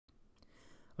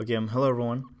Okay, hello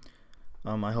everyone.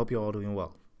 I hope you're all doing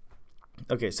well.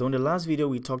 Okay, so in the last video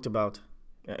we talked about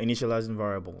initializing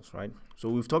variables, right? So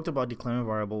we've talked about declaring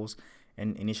variables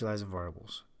and initializing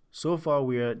variables. So far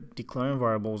we are declaring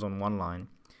variables on one line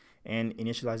and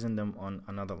initializing them on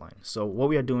another line. So what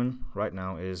we are doing right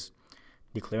now is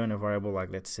declaring a variable like,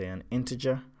 let's say, an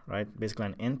integer, right? Basically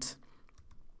an int,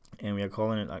 and we are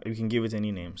calling it, you can give it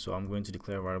any name. So I'm going to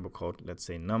declare a variable called, let's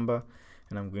say, number,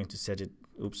 and I'm going to set it,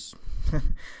 oops,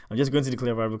 I'm just going to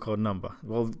declare a variable called number.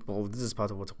 Well, this is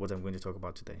part of what I'm going to talk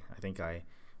about today. I think I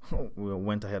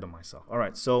went ahead of myself. All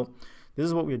right, so this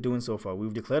is what we're doing so far.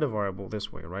 We've declared a variable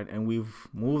this way, right? And we've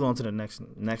moved on to the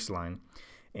next line,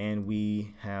 and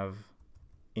we have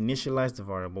initialized the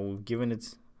variable. We've given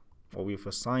it, or we've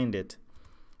assigned it,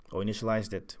 or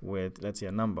initialized it with, let's say,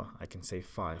 a number. I can say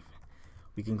 5.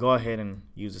 We can go ahead and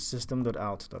use the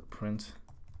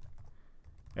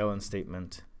system.out.println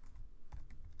statement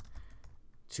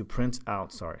to print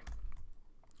out,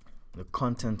 the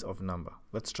content of number.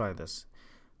 Let's try this.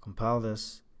 Compile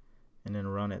this and then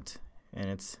run it, and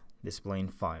it's displaying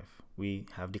 5. We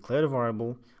have declared a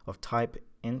variable of type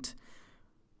int,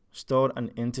 stored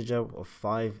an integer of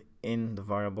 5 in the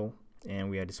variable, and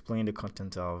we are displaying the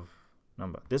content of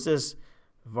number. This is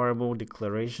variable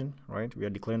declaration, right? We are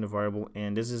declaring the variable,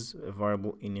 and this is a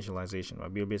variable initialization,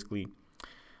 right? We are basically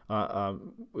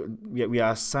we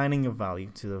are assigning a value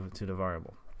to the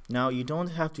variable. Now you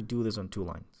don't have to do this on two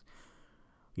lines.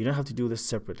 You don't have to do this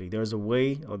separately. There's a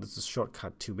way, or there's a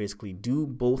shortcut to basically do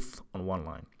both on one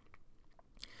line.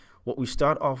 What we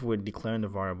start off with declaring the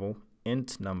variable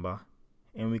int number,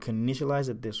 and we can initialize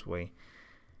it this way,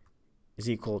 is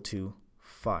equal to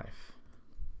 5.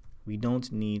 We don't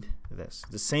need this.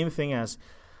 The same thing as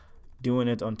doing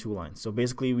it on two lines. So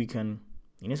basically we can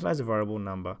initialize the variable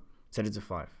number, set it to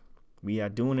 5. We are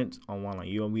doing it on one line.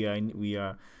 We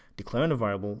are declaring a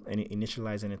variable and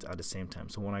initializing it at the same time.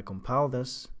 So when I compile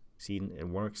this, see, it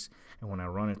works, and when I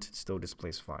run it, it still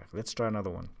displays 5. Let's try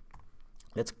another one.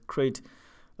 Let's create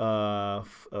a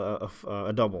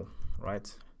double,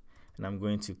 right? And I'm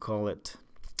going to call it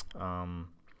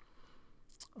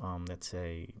let's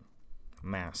say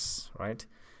mass, right?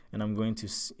 And I'm going to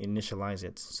initialize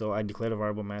it. So I declared a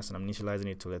variable mass, and I'm initializing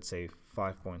it to, let's say,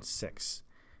 5.6.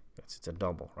 It's a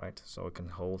double, right? So it can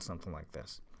hold something like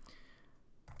this.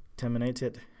 Terminate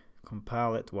it,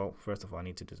 compile it. Well, first of all, I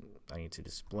need to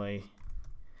display.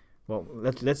 Well,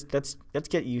 let's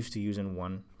get used to using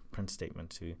one print statement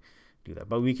to do that,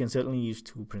 but we can certainly use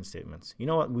two print statements. You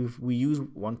know what? We use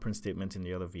one print statement in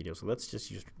the other video, so let's just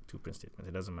use two print statements.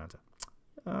 It doesn't matter.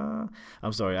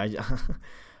 I'm sorry.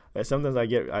 Sometimes I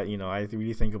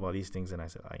really think about these things, and I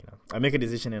make a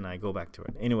decision and I go back to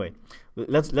it. Anyway,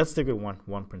 let's stick with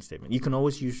one print statement. You can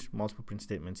always use multiple print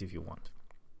statements if you want.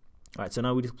 All right, so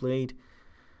now we displayed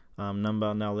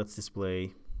number. Now let's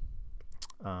display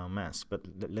mass, but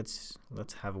let's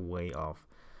have a way of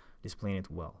displaying it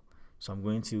well. So I'm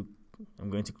going to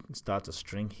start a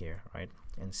string here, right,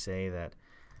 and say that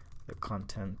the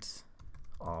content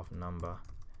of number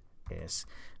is,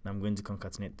 and I'm going to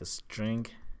concatenate the string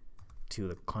to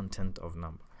the content of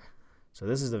number. So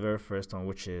this is the very first one,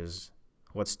 which is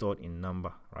what's stored in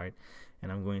number, right?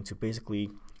 And I'm going to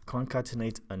basically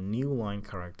concatenate a new line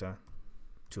character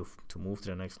to move to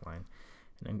the next line,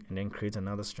 and then create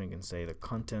another string and say the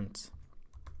content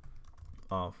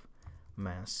of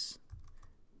mass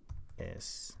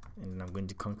is, and I'm going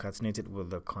to concatenate it with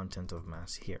the content of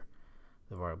mass here,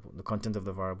 the content of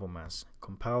the variable mass.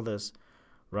 Compile this,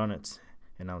 run it,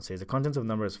 and now it says the content of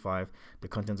number is 5, the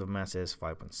content of mass is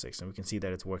 5.6, and we can see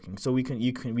that it's working. So we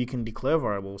can declare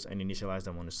variables and initialize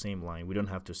them on the same line. We don't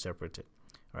have to separate it.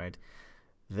 All right,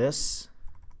 this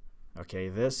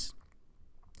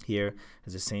here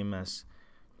is the same as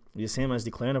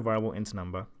declaring a variable int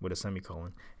number with a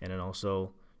semicolon, and then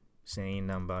also saying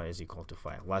number is equal to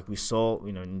 5, like we saw,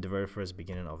 in the very first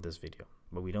beginning of this video.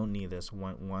 But we don't need this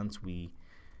once we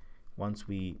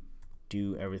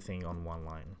do everything on one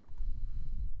line,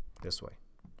 this way,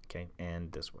 okay,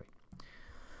 and this way.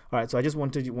 All right, so I just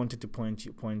wanted to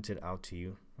point it out to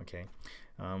you, okay.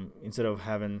 Instead of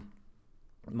having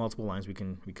multiple lines, we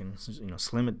can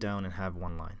slim it down and have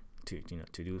one line to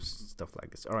do stuff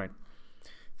like this. All right,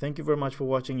 thank you very much for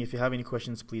watching. If you have any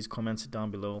questions, please comment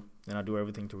down below, and I'll do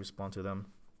everything to respond to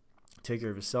them. Take care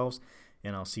of yourselves,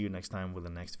 and I'll see you next time with the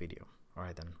next video. All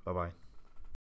right then, bye bye.